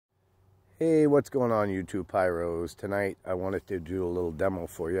Hey, what's going on, YouTube Pyros? Tonight I wanted to do a little demo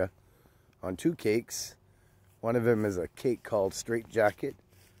for you on two cakes. One of them is a cake called Straight Jacket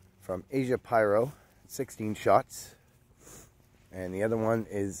from Asia Pyro, 16 shots. And the other one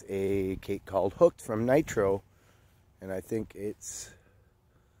is a cake called Hooked from Nitro, and I think it's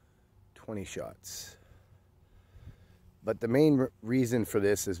 20 shots. But the main reason for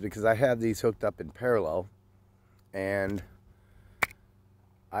this is because I have these hooked up in parallel, and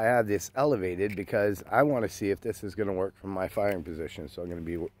I have this elevated because I want to see if this is going to work from my firing position. So I'm going to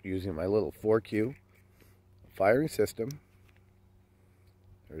be using my little 4Q firing system.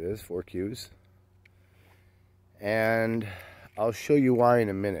 There it is, 4Qs. And I'll show you why in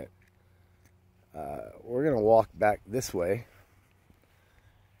a minute. We're going to walk back this way,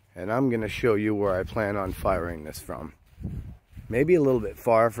 and I'm going to show you where I plan on firing this from. Maybe a little bit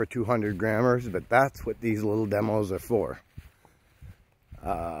far for 200 grammers, but that's what these little demos are for.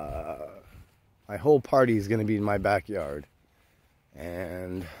 My whole party is going to be in my backyard,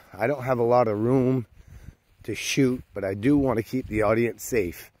 and I don't have a lot of room to shoot, but I do want to keep the audience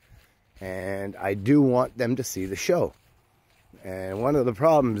safe, and I do want them to see the show. And one of the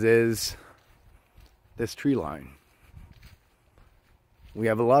problems is this tree line. We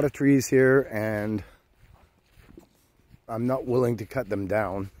have a lot of trees here, and I'm not willing to cut them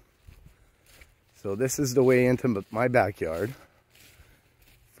down. So this is the way into my backyard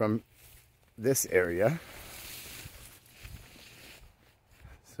from this area.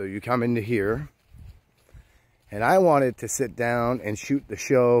 So you come into here, and I wanted to sit down and shoot the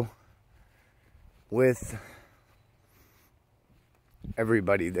show with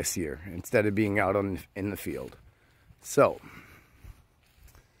everybody this year instead of being out in the field. So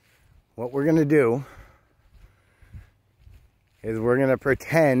what we're gonna do is we're gonna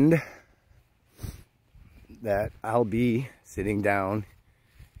pretend that I'll be sitting down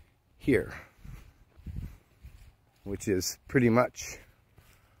here, which is pretty much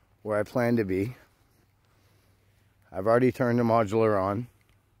where I plan to be. I've already turned the modular on.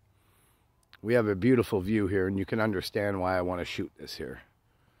 We have a beautiful view here, and you can understand why I want to shoot this here.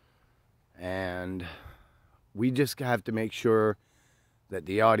 And we just have to make sure that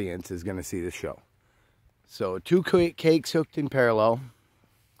the audience is going to see the show. So two cakes hooked in parallel.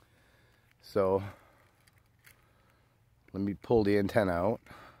 So let me pull the antenna out.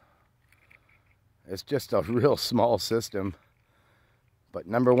 It's just a real small system. But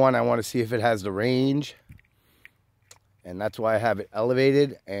number one, I want to see if it has the range. And that's why I have it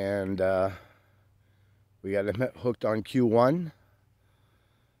elevated. And we got it hooked on Q1.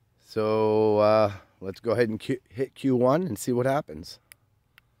 So let's go ahead and hit Q1 and see what happens.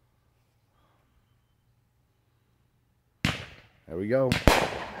 There we go.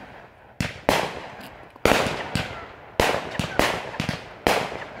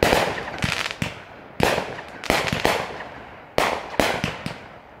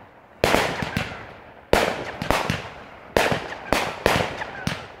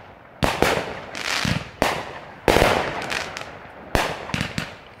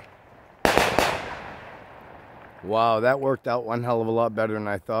 Wow, that worked out one hell of a lot better than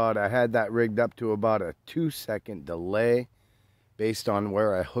I thought. I had that rigged up to about a 2-second delay based on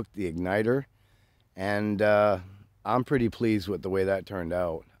where I hooked the igniter. And I'm pretty pleased with the way that turned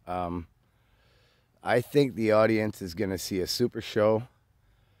out. I think the audience is going to see a super show.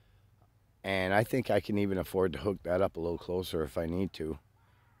 And I think I can even afford to hook that up a little closer if I need to.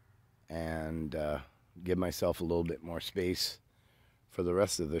 And give myself a little bit more space for the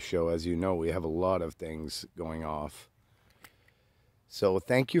rest of the show. As you know, we have a lot of things going off. So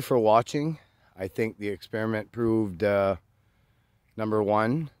thank you for watching. I think the experiment proved, number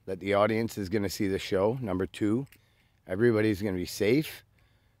one, that the audience is going to see the show. Number two, everybody's going to be safe.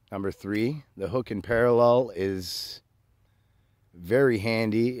 Number three, the hook in parallel is very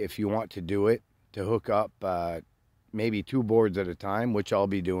handy if you want to do it, to hook up maybe 2 boards at a time, which I'll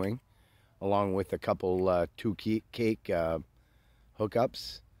be doing, along with a couple two cake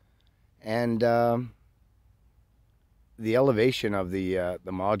hookups. And the elevation of the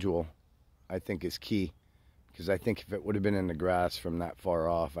module, I think, is key, because I think if it would have been in the grass from that far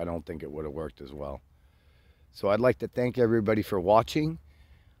off, I don't think it would have worked as well. So I'd like to thank everybody for watching.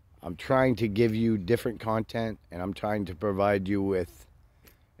 I'm trying to give you different content, and I'm trying to provide you with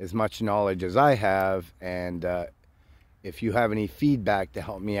as much knowledge as I have. And if you have any feedback to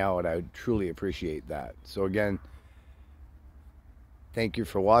help me out, I would truly appreciate that. So again, thank you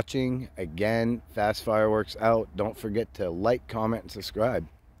for watching. Again, Fast Fireworks out. Don't forget to like, comment, and subscribe.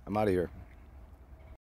 I'm out of here.